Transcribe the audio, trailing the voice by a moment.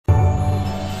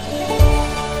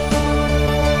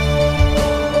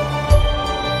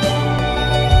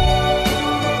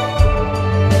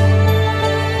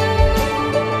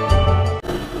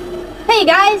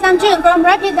I'm June from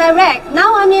RapidDirect.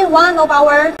 Now I'm in one of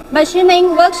our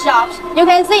machining workshops. You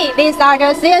can see these are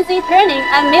the CNC turning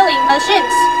and milling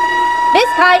machines. This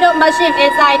kind of machine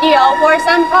is ideal for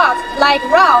some parts like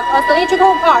round or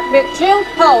cylindrical parts with drilled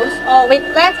holes or with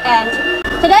flat end.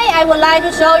 Today I would like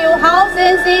to show you how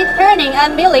CNC turning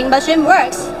and milling machine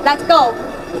works. Let's go!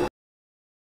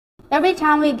 Every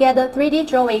time we get a 3D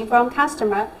drawing from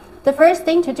customer, the first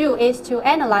thing to do is to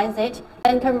analyze it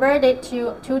and convert it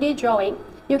to 2D drawing.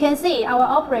 You can see our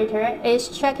operator is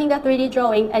checking the 3D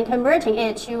drawing and converting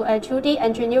it to a 2D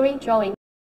engineering drawing.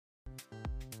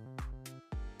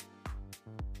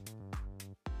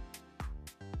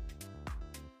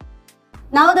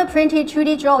 Now the printed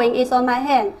 2D drawing is on my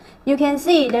hand. You can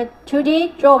see the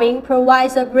 2D drawing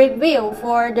provides a brief view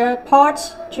for the part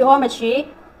geometry,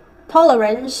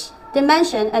 tolerance,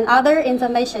 dimension, and other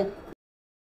information.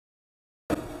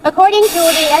 According to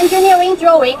the engineering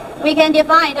drawing, we can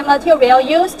define the material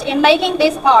used in making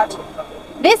this part.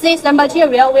 This is the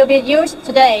material will be used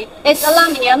today. It's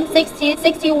aluminum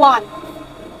 6061.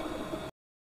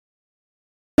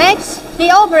 Next, the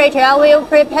operator will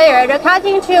prepare the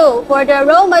cutting tool for the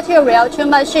raw material to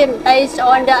machine based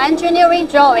on the engineering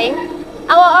drawing.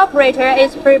 Our operator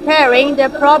is preparing the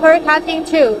proper cutting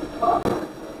tool.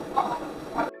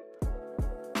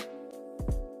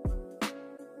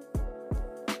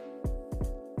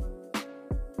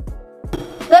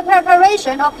 The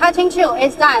preparation of cutting tool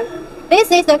is done.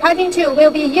 This is the cutting tool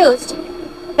will be used.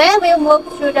 Then we'll move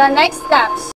to the next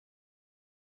steps.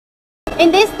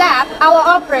 In this step, our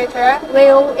operator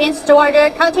will install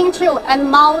the cutting tool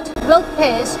and mount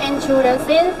workpiece into the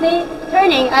CNC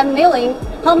turning and milling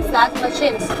homestead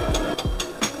machines.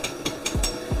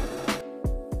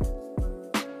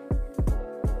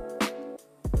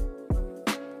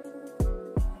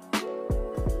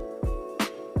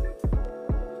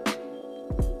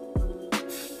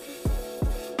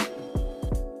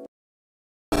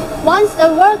 Once the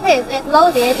workpiece is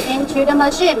loaded into the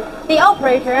machine, the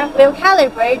operator will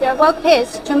calibrate the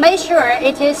workpiece to make sure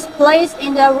it is placed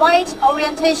in the right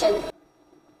orientation.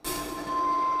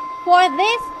 For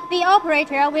this, the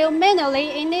operator will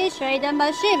manually initiate the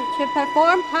machine to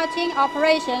perform cutting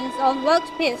operations on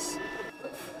workpiece.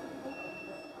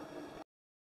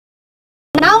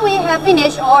 Now we have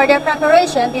finished all the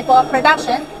preparation before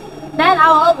production. Then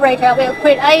our operator will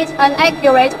create an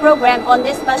accurate program on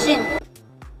this machine.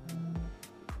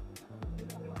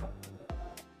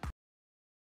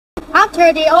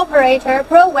 After the operator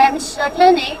programs the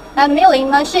turning and milling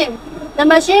machine, the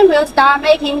machine will start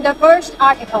making the first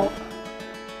article.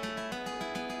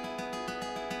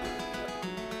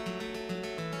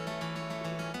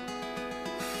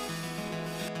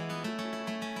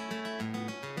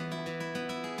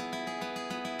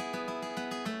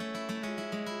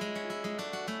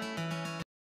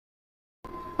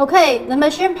 Okay, the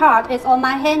machine part is on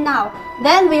my hand now.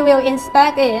 Then we will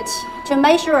inspect it to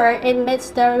make sure it meets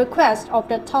the request of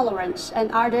the tolerance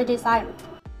and other design.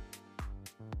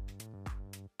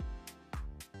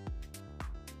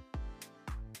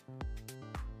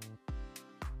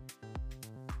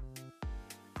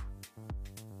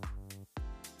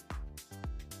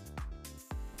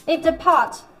 If the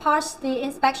part passes the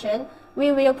inspection,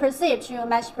 we will proceed to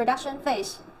mass production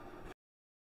phase.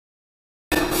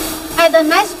 At the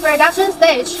mass production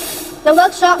stage, the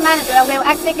workshop manager will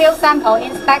execute sample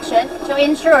inspection to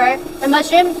ensure the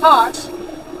machine parts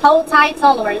hold tight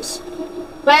tolerance.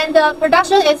 When the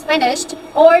production is finished,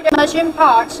 or the machine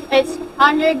part is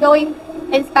undergoing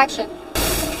inspection.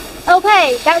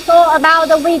 Okay, that's all about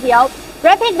the video.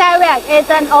 RapidDirect is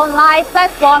an online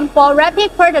platform for rapid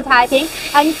prototyping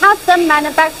and custom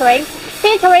manufacturing,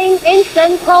 featuring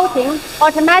instant quoting,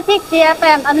 automatic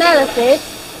DFM analysis,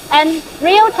 and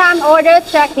real-time order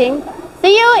tracking.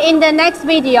 See you in the next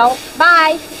video.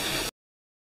 Bye!